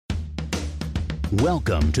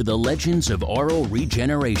Welcome to the Legends of Oral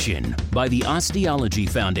Regeneration by the Osteology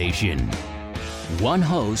Foundation. One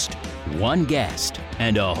host, one guest,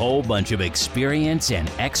 and a whole bunch of experience and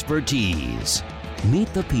expertise.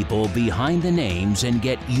 Meet the people behind the names and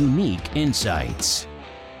get unique insights.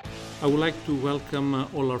 I would like to welcome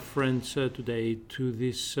all our friends today to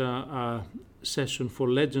this session for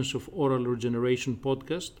Legends of Oral Regeneration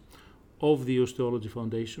podcast of the Osteology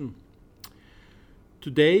Foundation.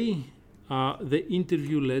 Today, the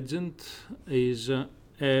interview legend is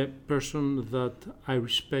a person that I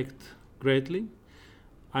respect greatly.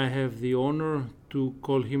 I have the honor to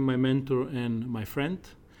call him my mentor and my friend.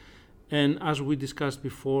 And as we discussed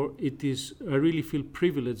before, I really feel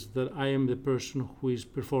privileged that I am the person who is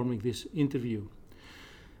performing this interview.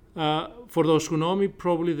 For those who know me,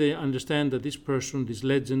 probably they understand that this person, this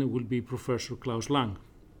legend, will be Professor Klaus Lang.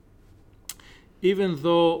 Even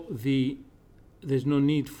though there's no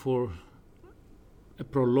need for a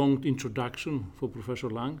prolonged introduction for Professor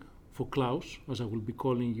Lang, for Klaus, as I will be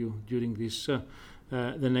calling you during this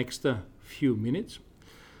the next few minutes,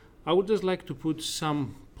 I would just like to put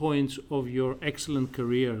some points of your excellent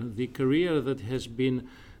career, the career that has been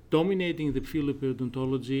dominating the field of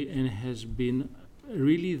periodontology and has been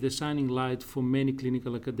really the shining light for many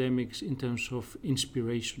clinical academics in terms of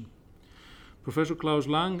inspiration. Professor Klaus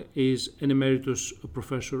Lang is an emeritus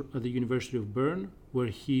professor at the University of Bern, where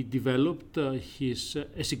he developed the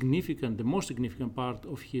most significant part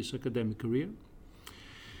of his academic career.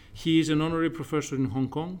 He is an honorary professor in Hong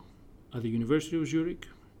Kong at the University of Zurich,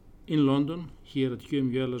 in London, here at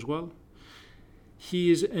QMUL as well.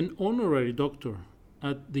 He is an honorary doctor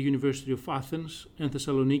at the University of Athens and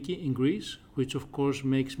Thessaloniki in Greece, which of course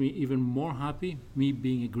makes me even more happy, me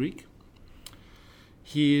being a Greek.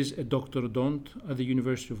 He is a doctor-odont at the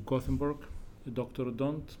University of Gothenburg, a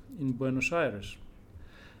doctor-odont in Buenos Aires.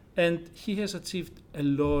 And he has achieved a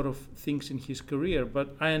lot of things in his career,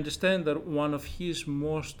 but I understand that one of his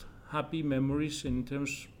most happy memories in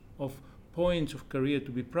terms of points of career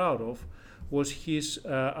to be proud of was his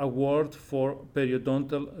award for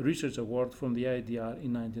Periodontal Research Award from the IDR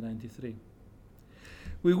in 1993.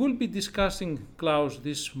 We will be discussing, Klaus,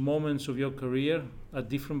 these moments of your career at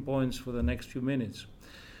different points for the next few minutes.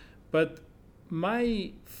 But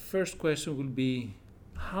my first question will be,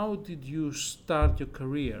 how did you start your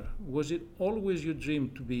career? Was it always your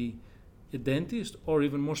dream to be a dentist, or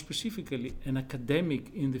even more specifically, an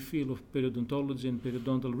academic in the field of periodontology and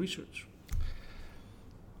periodontal research?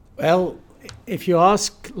 Well, if you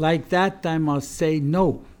ask like that, I must say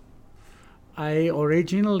no. I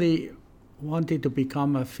originally wanted to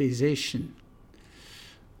become a physician.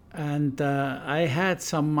 And I had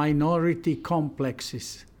some minority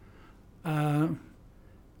complexes,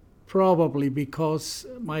 probably because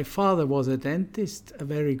my father was a dentist, a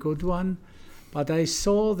very good one, but I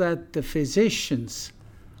saw that the physicians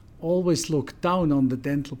always looked down on the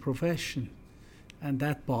dental profession, and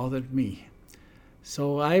that bothered me.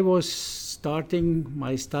 So I was starting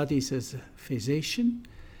my studies as a physician,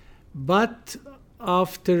 but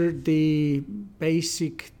after the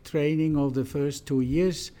basic training of the first 2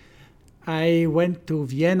 years, I went to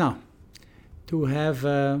Vienna to have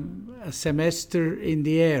a semester in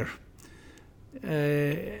the air,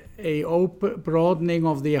 broadening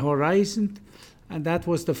of the horizon, and that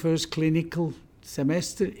was the first clinical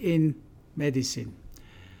semester in medicine.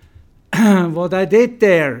 What I did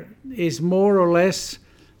there is more or less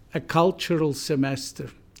a cultural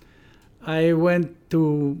semester. I went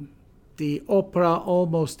to the opera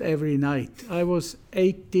almost every night. I was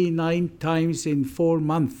 89 times in 4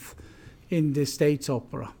 months in the States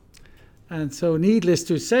Opera. And so needless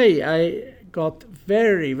to say, I got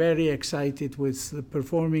very, very excited with the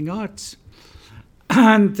performing arts.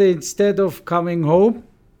 And instead of coming home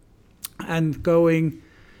and going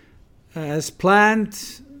as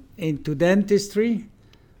planned into dentistry,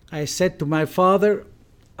 I said to my father,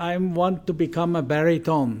 I want to become a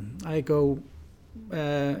baritone. I go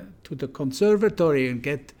to the conservatory and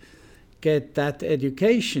get that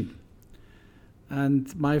education.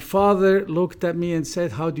 And my father looked at me and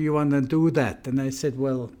said, how do you want to do that? And I said,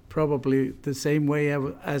 well, probably the same way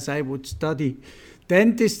as I would study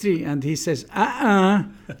dentistry. And he says,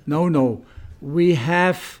 no, we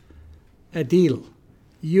have a deal.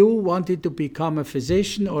 You wanted to become a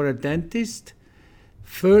physician or a dentist.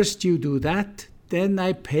 First you do that, then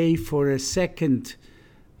I pay for a second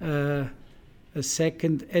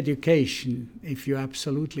education if you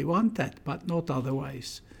absolutely want that, but not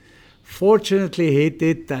otherwise. Fortunately, he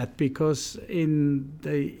did that, because in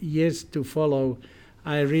the years to follow,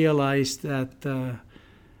 I realized that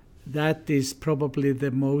that is probably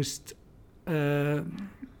the most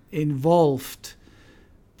involved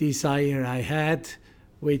desire I had,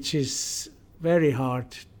 which is very hard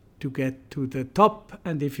to get to the top.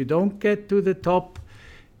 And if you don't get to the top,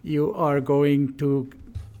 you are going to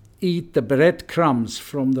eat the breadcrumbs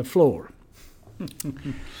from the floor.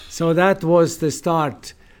 So that was the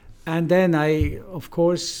start. And then I, of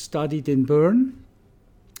course, studied in Bern.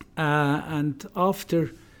 And after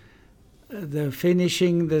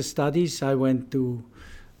finishing the studies, I went to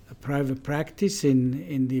a private practice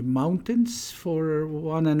in the mountains for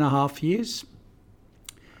 1.5 years,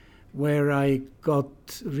 where I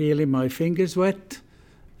got really my fingers wet.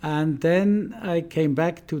 And then I came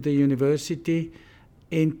back to the university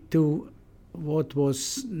into what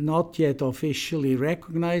was not yet officially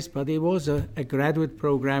recognized, but it was a graduate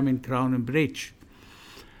program in Crown and Bridge.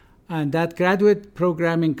 And that graduate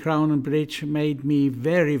program in Crown and Bridge made me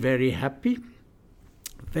very, very happy,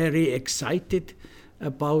 very excited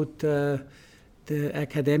about the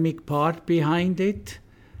academic part behind it.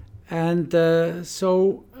 And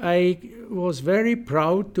so I was very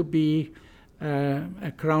proud to be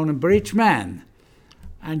a Crown and Bridge man.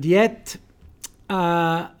 And yet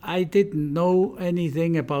I didn't know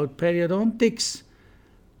anything about periodontics.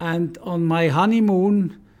 And on my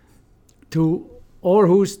honeymoon to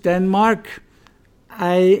Aarhus, Denmark,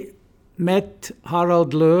 I met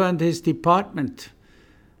Harald Løe and his department.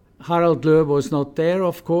 Harald Løe was not there,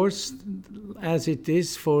 of course, as it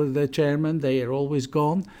is for the chairman, they are always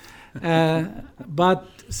gone. But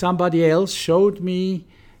somebody else showed me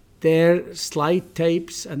their slide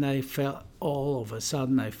tapes, and I felt, all of a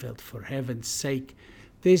sudden, I felt, for heaven's sake,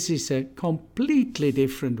 this is a completely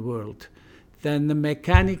different world than the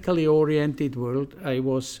mechanically oriented world I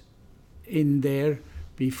was in there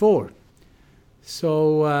before.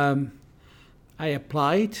 So I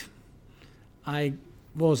applied. I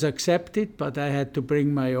was accepted, but I had to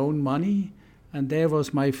bring my own money. And there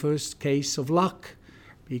was my first case of luck,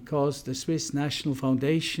 because the Swiss National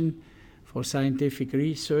Foundation for Scientific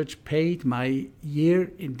Research paid my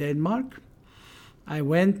year in Denmark. I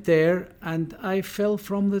went there and I fell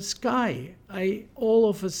from the sky. I all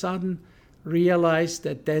of a sudden realized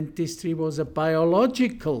that dentistry was a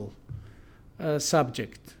biological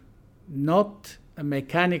subject, not a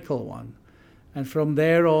mechanical one. And from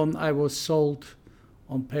there on, I was sold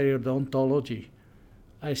on periodontology.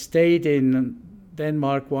 I stayed in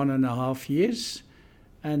Denmark 1.5 years,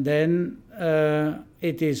 and then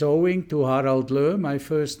it is owing to Harald Løe, my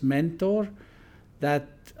first mentor, that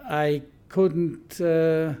I couldn't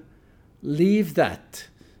leave that.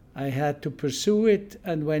 I had to pursue it,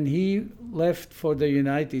 and when he left for the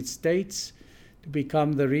United States to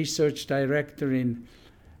become the research director in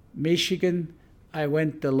Michigan, I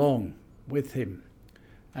went along with him.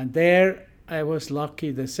 And there I was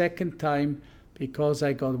lucky the second time, because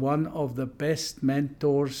I got one of the best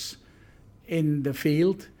mentors in the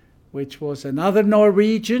field, which was another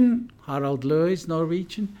Norwegian. Harald Løe is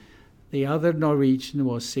Norwegian. The other Norwegian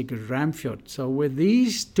was Sigurd Ramfjord. So with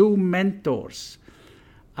these two mentors,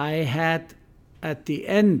 I had, at the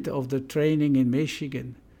end of the training in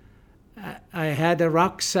Michigan, I had a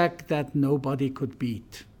rucksack that nobody could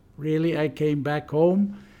beat. Really, I came back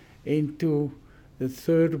home into the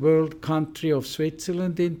third world country of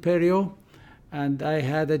Switzerland in perio, and I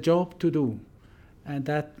had a job to do. And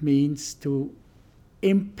that means to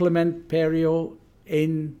implement perio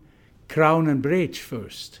in Crown and Bridge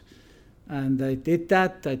first. And I did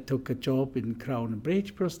that. I took a job in Crown and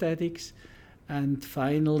Bridge prosthetics. And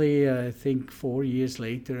finally, I think 4 years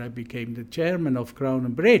later, I became the chairman of Crown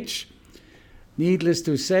and Bridge. Needless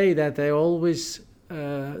to say that I always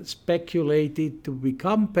speculated to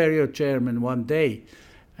become perio chairman one day.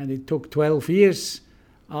 And it took 12 years.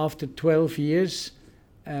 After 12 years,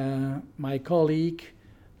 my colleague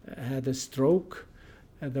had a stroke,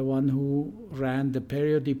 the one who ran the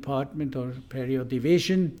perio department or perio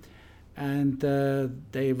division, and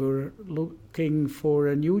they were looking for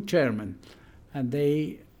a new chairman. And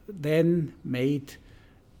they then made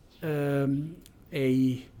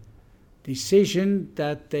a decision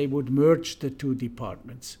that they would merge the two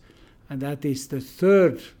departments. And that is the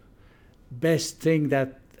third best thing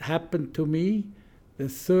that happened to me, the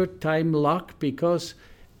third time luck, because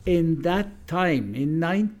in that time, in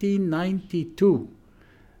 1992,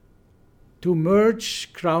 to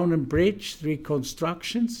merge Crown and Bridge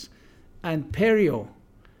reconstructions and perio,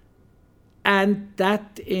 and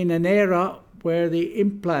that in an era where the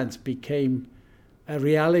implants became a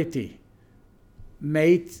reality,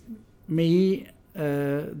 made me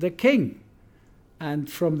the king. And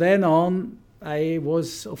from then on, I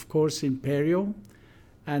was, of course, in perio,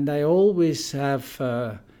 and I always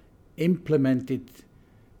have implemented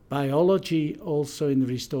biology also in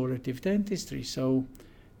restorative dentistry. So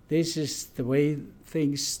this is the way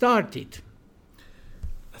things started.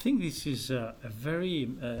 I think this is a very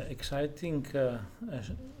exciting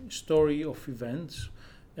story of events.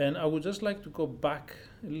 And I would just like to go back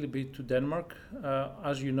a little bit to Denmark.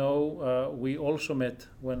 As you know, we also met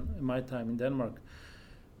in my time in Denmark.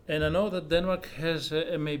 And I know that Denmark has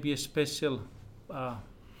maybe a special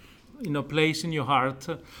place in your heart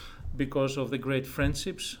because of the great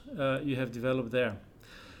friendships you have developed there.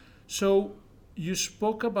 So you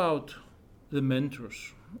spoke about the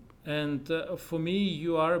mentors. And for me,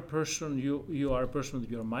 you are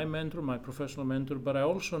my mentor, my professional mentor, but I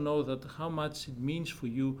also know that how much it means for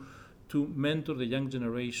you to mentor the young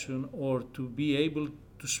generation or to be able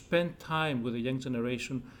to spend time with the young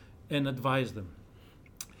generation and advise them.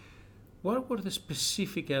 What were the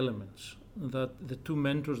specific elements that the two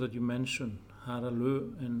mentors that you mentioned, Harald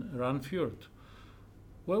Løe and Ranfjord,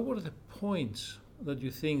 what were the points that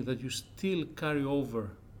you think that you still carry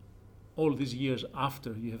over all these years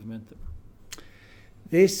after you have met them?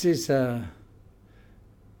 This is a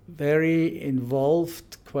very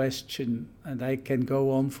involved question, and I can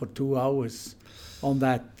go on for 2 hours on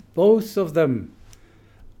that. Both of them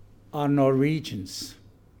are Norwegians.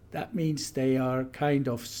 That means they are kind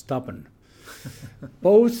of stubborn.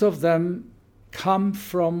 Both of them come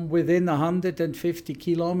from within 150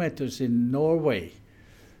 kilometers in Norway,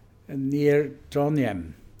 near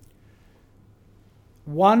Trondheim.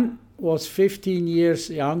 One was 15 years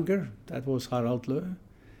younger, that was Harald Løe,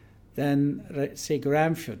 than Sig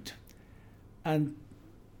Ranfjord. And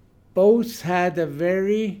both had a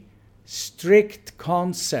very strict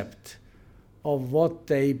concept of what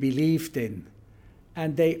they believed in.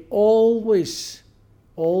 And they always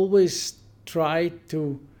tried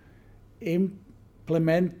to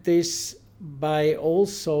implement this by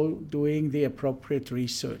also doing the appropriate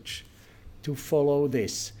research to follow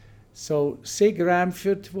this. So Sig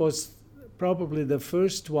Ranfjord was probably the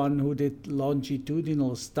first one who did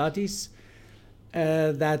longitudinal studies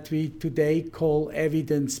that we today call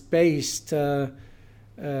evidence-based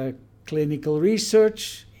clinical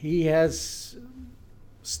research. He has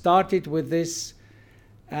started with this,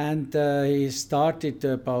 and he started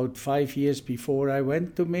about 5 years before I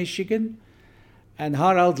went to Michigan. And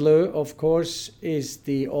Harald Løe, of course, is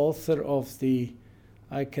the author of the,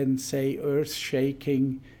 I can say,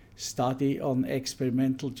 earth-shaking study on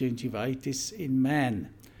experimental gingivitis in man.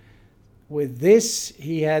 With this,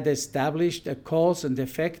 he had established a cause and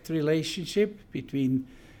effect relationship between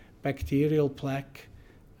bacterial plaque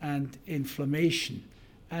and inflammation.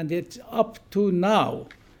 And it up to now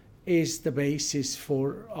is the basis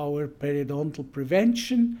for our periodontal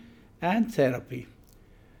prevention and therapy.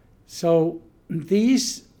 So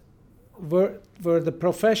these were the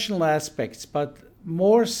professional aspects, but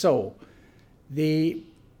more so the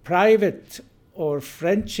private or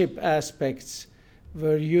friendship aspects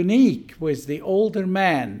were unique with the older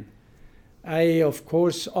man. I, of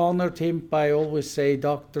course, honored him by always say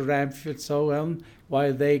Dr. Ranfjord so on,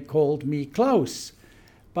 while they called me Klaus.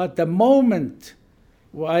 But the moment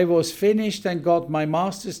I was finished and got my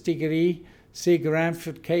master's degree, Sig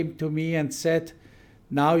Ranfjord came to me and said,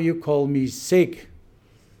 "Now you call me Sig."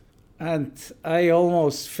 And I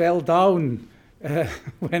almost fell down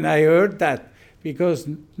when I heard that, because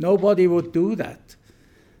nobody would do that.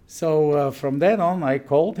 So from then on, I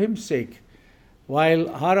called him Sig. While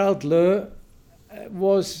Harald Løe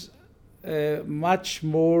was much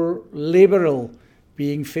more liberal,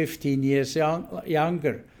 being 15 years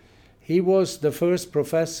younger. He was the first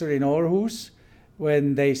professor in Aarhus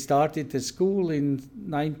when they started the school in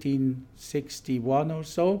 1961 or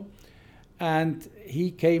so. And he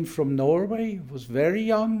came from Norway, was very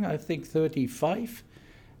young, I think 35.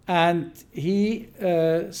 And he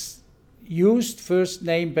used first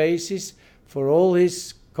name basis for all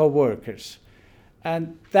his co-workers.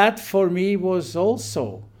 And that for me was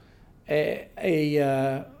also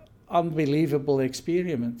a unbelievable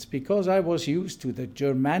experience, because I was used to the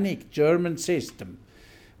German system,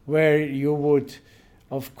 where you would,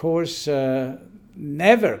 of course,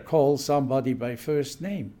 never call somebody by first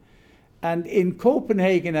name. And in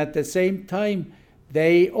Copenhagen at the same time,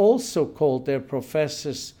 they also called their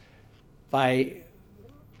professors by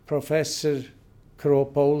Professor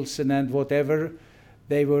Krogh Poulsen and whatever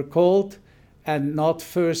they were called, and not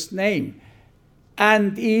first name.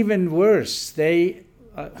 And even worse,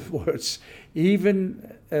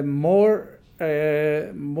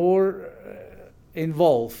 more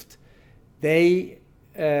involved, they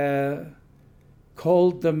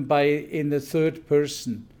called them in the third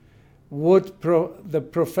person. Would the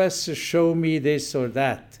professor show me this or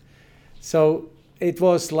that? So it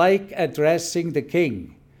was like addressing the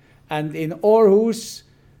king. And in Aarhus,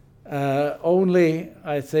 Only,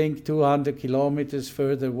 I think, 200 kilometers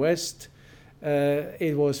further west,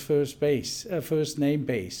 it was first name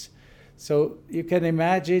base. So you can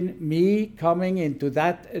imagine me coming into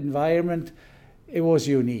that environment. It was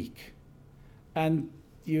unique. And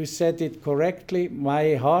you said it correctly,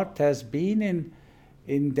 my heart has been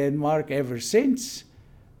in Denmark ever since.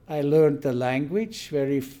 I learned the language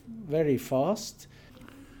very fast.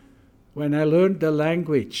 When I learned the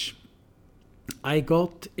language, I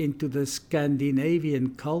got into the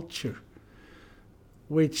Scandinavian culture,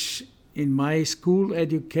 which in my school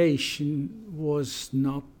education was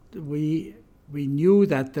not. We knew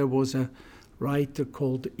that there was a writer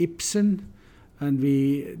called Ibsen, and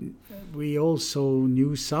we also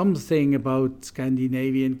knew something about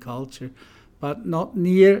Scandinavian culture, but not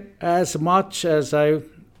near as much as I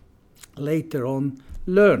later on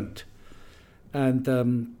learned.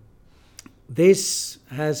 And this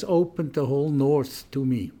has opened the whole north to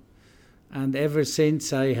me. And ever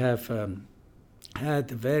since I have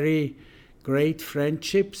had very great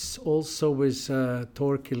friendships also with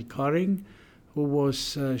Torkil Karing, who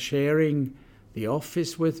was sharing the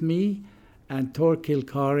office with me. And Torkil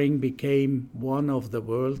Karing became one of the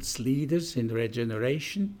world's leaders in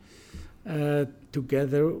regeneration,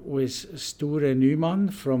 together with Sture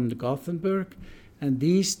Nyman from Gothenburg. And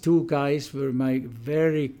these two guys were my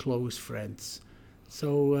very close friends.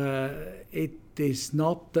 So it is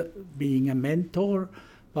not being a mentor,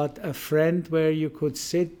 but a friend where you could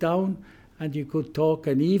sit down and you could talk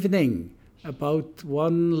an evening about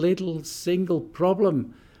one little single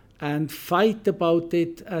problem and fight about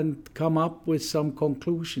it and come up with some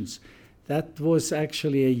conclusions. That was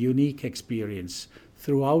actually a unique experience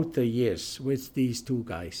throughout the years with these two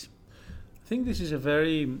guys. I think this is a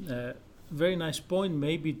very nice point,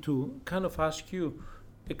 maybe to kind of ask you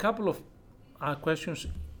a couple of questions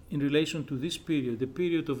in relation to this period, the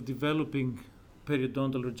period of developing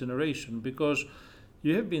periodontal regeneration, because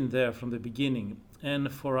you have been there from the beginning.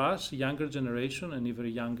 And for us, younger generation, and even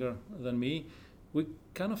younger than me, we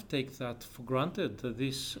kind of take that for granted, that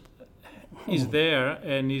this is there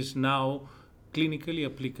and is now clinically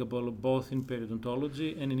applicable both in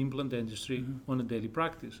periodontology and in implant dentistry on a daily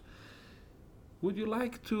practice. Would you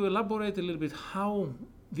like to elaborate a little bit how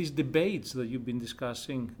these debates that you've been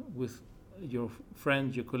discussing with your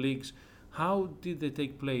friends, your colleagues, how did they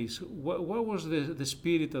take place? What was the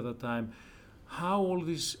spirit at the time? How all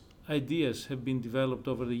these ideas have been developed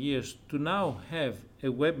over the years to now have a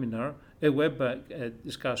webinar, a web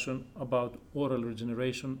discussion about oral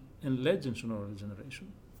regeneration and legends on oral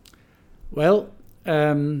regeneration? Well,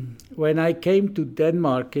 when I came to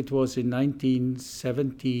Denmark, it was in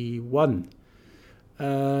 1971,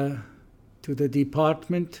 to the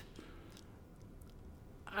department.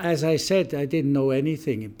 As I said, I didn't know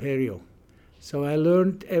anything in perio. So I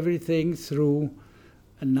learned everything through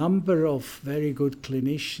a number of very good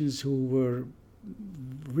clinicians who were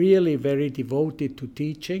really very devoted to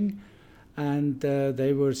teaching, and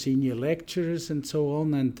they were senior lecturers and so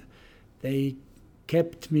on, and they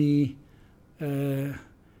kept me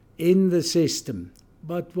in the system.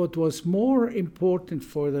 But what was more important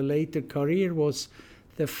for the later career was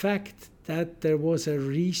the fact that there was a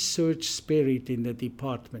research spirit in the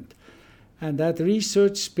department. And that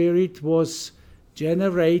research spirit was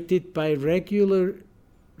generated by regular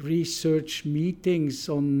research meetings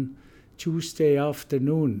on Tuesday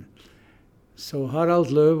afternoon. So Harald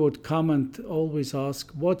Löw would come and always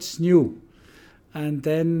ask, what's new? And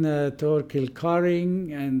then Torkil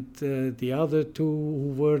Karing and the other two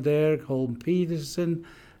who were there, Holm Petersen,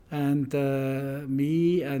 and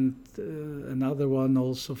me and another one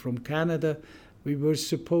also from Canada, we were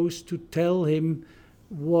supposed to tell him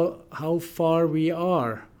how far we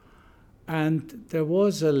are. And there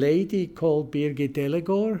was a lady called Birgit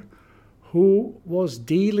Ellegård who was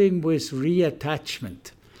dealing with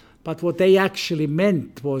reattachment. But what they actually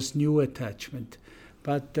meant was new attachment.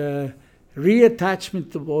 But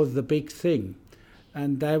reattachment was the big thing.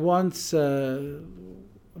 And I once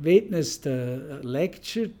witnessed a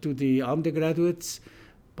lecture to the undergraduates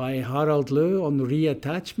by Harald Löw on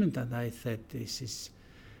reattachment, and I thought, this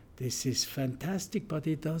is fantastic, but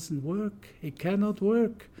it doesn't work. It cannot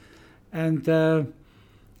work. And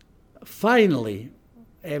finally,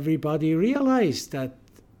 everybody realized that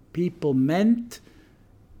people meant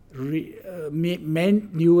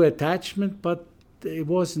new attachment, but it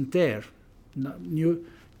wasn't there.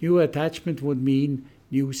 New attachment would mean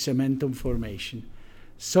new cementum formation.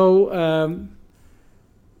 So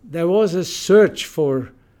there was a search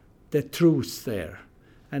for the truth there.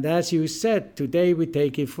 And as you said, today we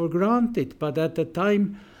take it for granted, but at the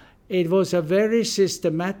time it was a very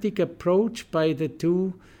systematic approach by the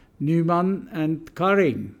two Neumann and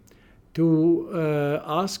Karing to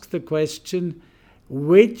ask the question,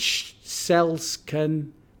 which cells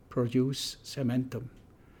can produce cementum?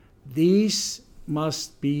 These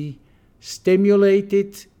must be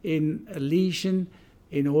stimulated in a lesion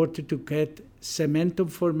in order to get cementum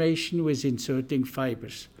formation with inserting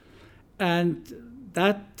fibers. And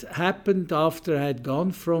that happened after I had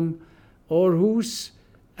gone from Aarhus,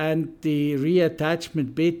 and the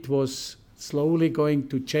reattachment bit was slowly going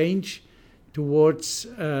to change towards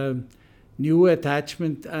new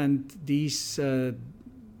attachment, and these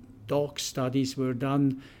dog studies were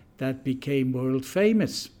done that became world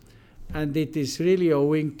famous. And it is really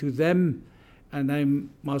owing to them. And I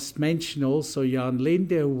must mention also Jan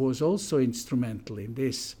Linde, who was also instrumental in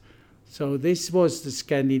this. So this was the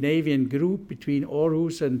Scandinavian group between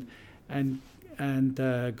Aarhus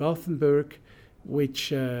and Gothenburg,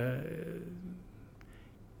 which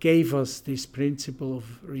gave us this principle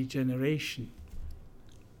of regeneration.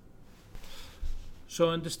 So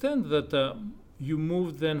I understand that you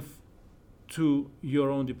moved then to your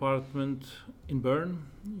own department in Bern,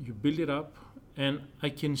 you build it up, and I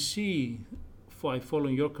can see,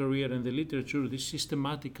 following your career and the literature, this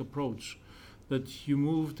systematic approach that you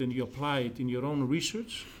moved and you applied in your own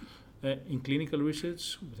research, in clinical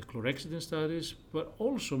research, with the chlorhexidine studies, but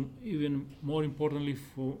also, even more importantly,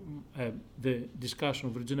 for the discussion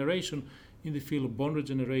of regeneration in the field of bone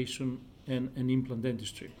regeneration and implant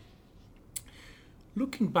dentistry.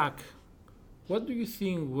 Looking back, what do you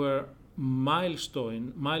think were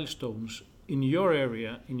milestones in your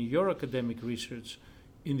area, in your academic research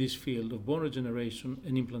in this field of bone regeneration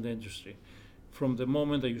and implant dentistry, from the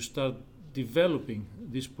moment that you start developing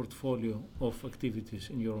this portfolio of activities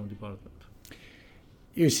in your own department?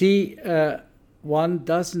 You see, one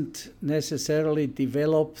doesn't necessarily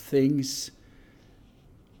develop things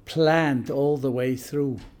planned all the way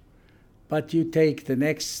through, but you take the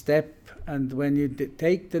next step, and when you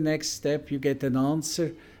take the next step, you get an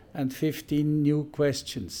answer and 15 new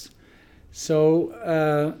questions. So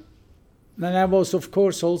then I was, of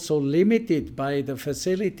course, also limited by the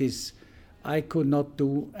facilities. I could not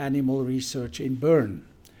do animal research in Bern,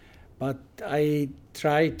 but I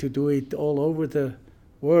tried to do it all over the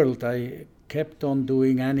world. I kept on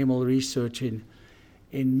doing animal research in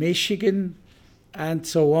Michigan and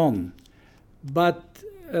so on. But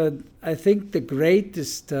I think the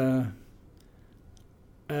greatest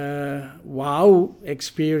wow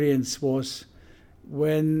experience was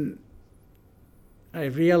when I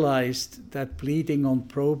realized that bleeding on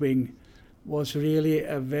probing was really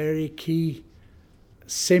a very key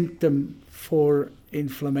symptom for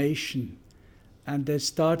inflammation. And I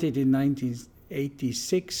started in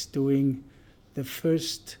 1986 doing the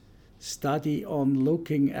first study on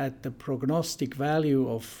looking at the prognostic value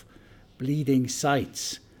of bleeding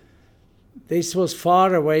sites. This was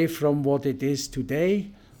far away from what it is today,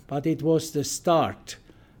 but it was the start.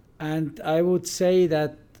 And I would say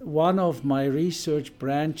that one of my research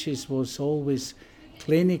branches was always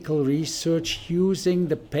clinical research using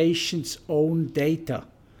the patient's own data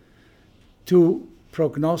to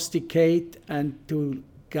prognosticate and to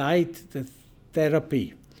guide the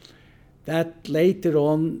therapy. That later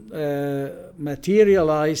on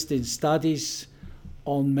materialized in studies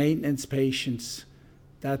on maintenance patients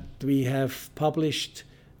that we have published,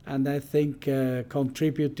 and I think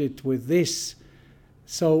contributed with this.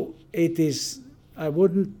 So it is, I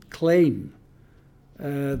wouldn't claim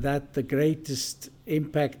that the greatest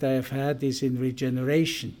impact I have had is in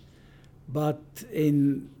regeneration, but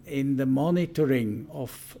in the monitoring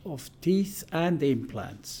of teeth and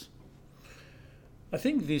implants. I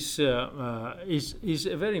think this is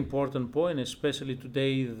a very important point, especially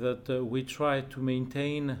today that we try to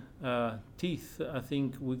maintain teeth. I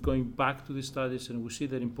think we're going back to the studies and we see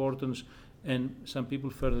their importance, and some people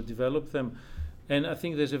further develop them. And I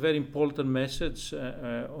think there's a very important message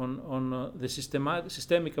on the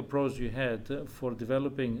systemic approach you had for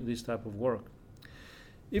developing this type of work.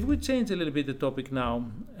 If we change a little bit the topic now,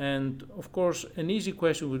 and of course an easy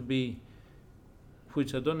question would be,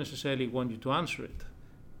 which I don't necessarily want you to answer it,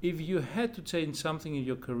 if you had to change something in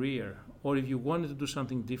your career, or if you wanted to do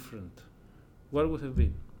something different, what would have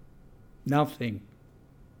been? Nothing.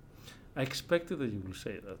 I expected that you will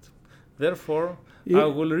say that. Therefore, I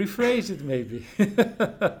will rephrase it maybe.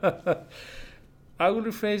 I will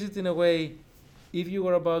rephrase it in a way, if you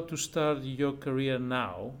were about to start your career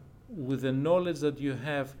now, with the knowledge that you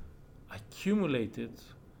have accumulated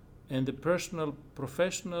and the personal,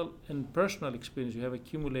 professional and personal experience you have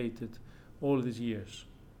accumulated all these years,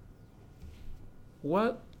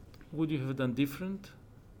 what would you have done different,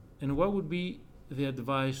 and what would be the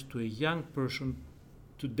advice to a young person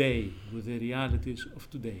today, with the realities of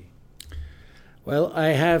today? Well, I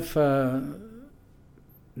have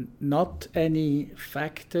not any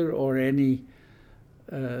factor or any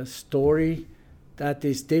story that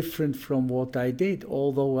is different from what I did,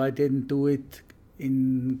 although I didn't do it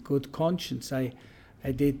in good conscience. I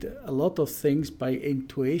did a lot of things by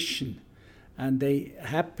intuition, and they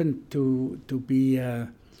happened to be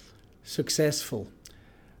successful.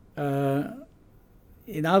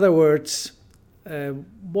 In other words,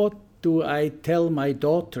 what do I tell my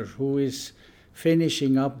daughter, who is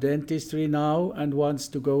finishing up dentistry now and wants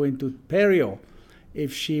to go into perio?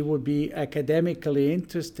 If she would be academically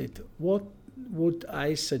interested, what would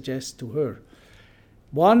I suggest to her?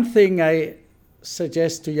 One thing I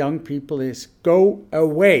suggest to young people is go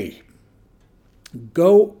away.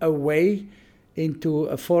 Go away into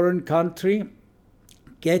a foreign country,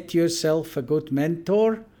 get yourself a good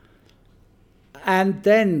mentor, and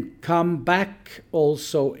then come back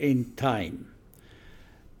also in time.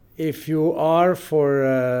 If you are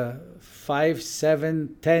for 5,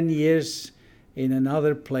 7, 10 years in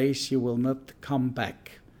another place, you will not come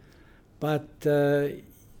back. But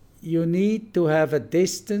you need to have a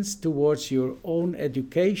distance towards your own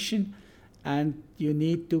education, and you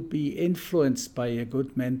need to be influenced by a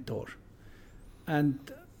good mentor. And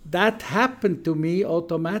that happened to me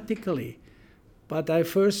automatically. But I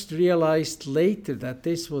first realized later that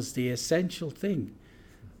this was the essential thing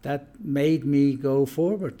that made me go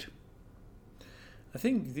forward. I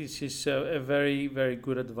think this is a very, very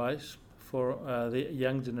good advice for the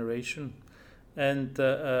young generation. And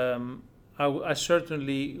I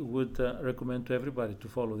certainly would recommend to everybody to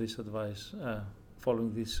follow this advice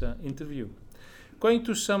following this interview. Going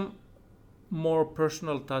to some more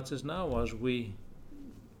personal touches now as we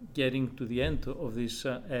getting to the end of this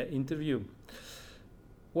interview.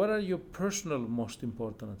 What are your personal most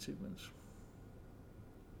important achievements?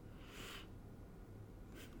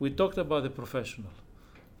 We talked about the professional,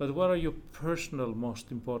 but what are your personal most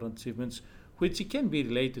important achievements, which can be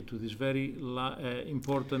related to this very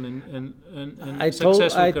important and successful career?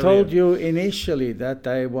 I told you initially that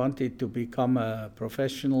I wanted to become a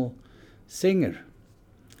professional singer.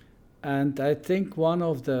 And I think one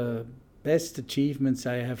of the best achievements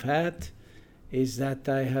I have had is that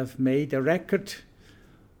I have made a record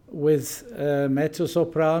with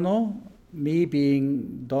mezzo-soprano, me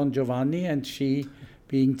being Don Giovanni and she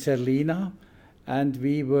being Zerlina, and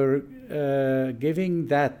we were giving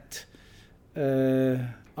that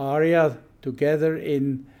aria together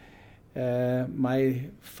in my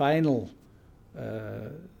final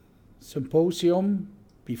symposium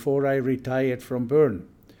before I retired from Bern.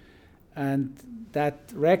 And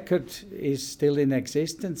that record is still in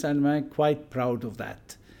existence, and I'm quite proud of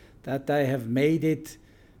that I have made it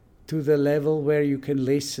to the level where you can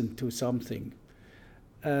listen to something.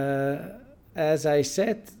 As I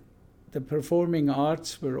said, the performing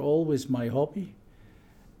arts were always my hobby,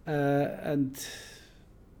 and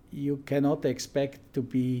you cannot expect to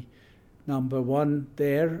be number one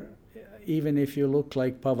there. Even if you look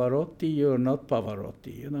like Pavarotti, you're not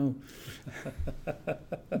Pavarotti, you know.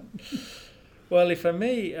 Well, if I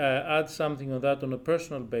may add something on that on a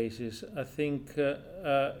personal basis, I think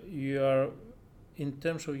you are, in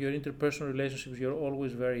terms of your interpersonal relationships, you're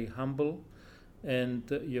always very humble, and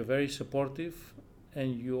you're very supportive,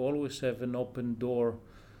 and you always have an open door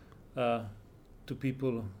to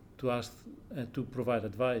people to ask to provide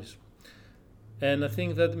advice. And I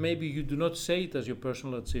think that maybe you do not say it as your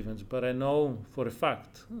personal achievements, but I know for a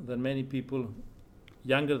fact that many people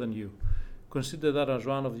younger than you consider that as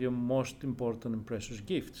one of your most important and precious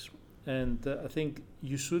gifts. And I think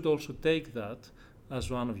you should also take that as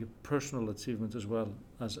one of your personal achievements as well,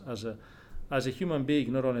 as a human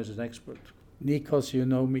being, not only as an expert. Nikos, you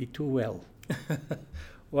know me too well.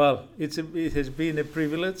 Well, it has been a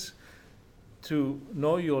privilege to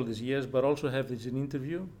know you all these years, but also have this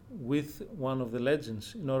interview with one of the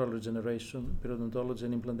legends in oral regeneration, periodontology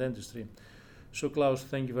and implant dentistry. So Klaus,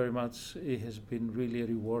 thank you very much. It has been really a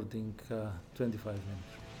rewarding 25 minutes.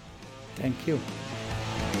 Thank you.